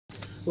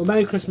Well,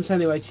 Merry Christmas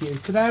anyway to you.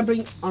 Today I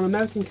bring on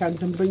American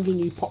candies. I'm bringing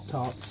you Pop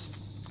Tarts.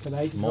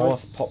 Today.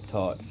 S'mores Pop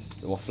Tarts.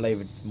 What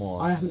flavoured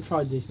s'mores? I haven't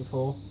tried these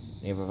before.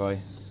 Neither have I.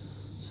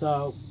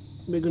 So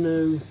we're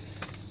gonna.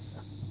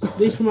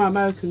 These from our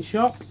American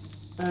shop,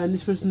 and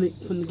this was from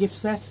the gift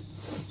set.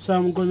 So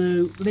I'm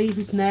gonna leave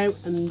it now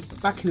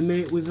and back in a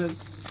minute with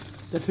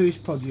the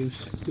food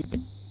produce.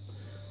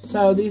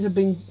 So these have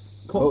been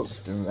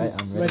cooked, I'm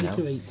ready now.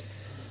 to eat.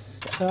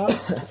 So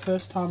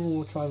first time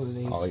we'll try one of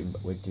these. Oh,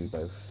 we'll do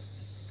both.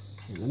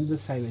 I'm the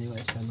same anyway,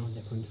 so no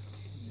different.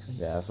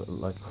 Yeah, that's what it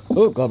like.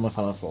 Oh god, my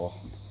fan on the floor.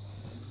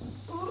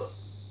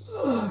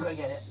 I'm gonna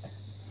get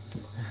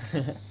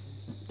it.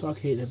 Do I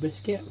eat a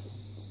biscuit?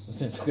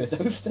 It's a good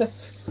toaster.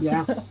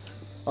 Yeah. I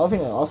thought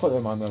they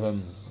remind me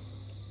of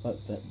like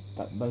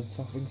those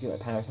things, like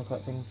power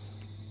chocolate things,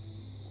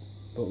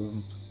 but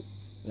with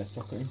less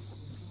chocolate in.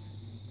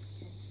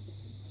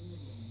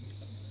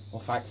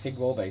 Or fig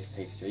roll based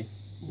pastry,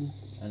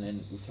 and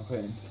then with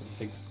chocolate in for the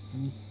figs.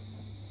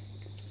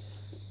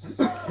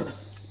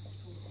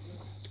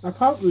 I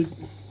can't really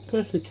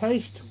personally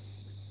taste.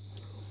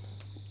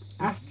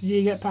 After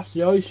you get past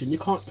the icing, you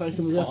can't taste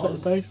anything else like the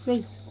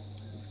pastry.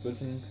 Good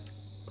thing.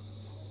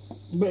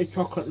 A bit of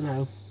chocolate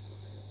now.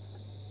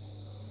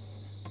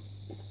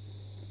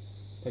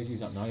 Pastry's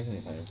not nice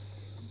anything.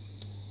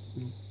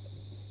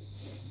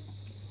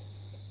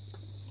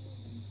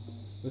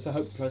 Which I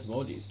hope to try some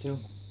more of these too.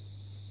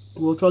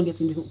 We'll try and get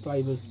some different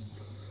flavours.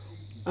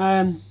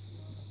 I'm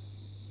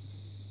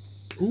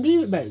gonna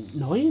give it about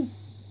 9.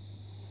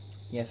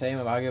 Yeah, same.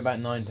 I'll give about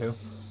 9 too.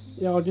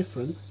 They are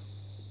different.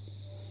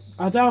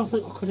 I don't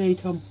think I could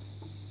eat them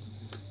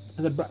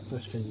as a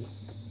breakfast thing.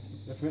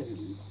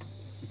 Definitely.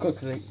 Good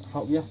because they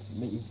help you,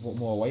 make you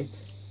more awake.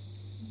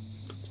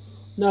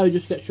 No, you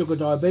just get sugar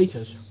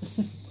diabetes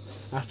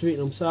after eating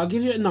them. So I'll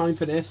give you a 9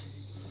 for this.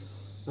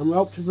 And we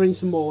hope to bring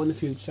some more in the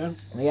future.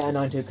 And yeah, a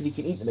 9 too because you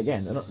can eat them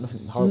again. They're not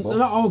nothing horrible. They're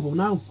not horrible,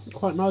 no.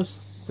 Quite nice.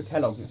 For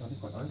Kellogg's, it's actually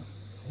quite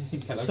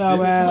nice. Kellogg's So,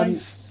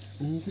 nice.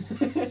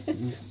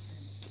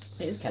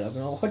 It is Kellogg's,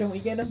 why don't we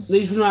get them?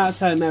 These were out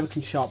of an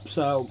American shop,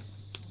 so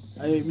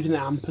it was in a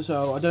hamper,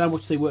 so I don't know how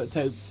much they worked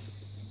out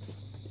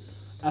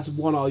as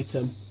one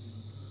item.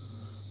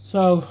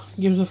 So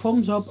give us a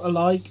thumbs up, a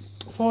like,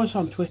 follow us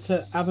on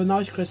Twitter, have a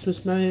nice Christmas,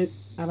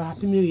 have a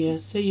happy New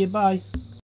Year, see you, bye.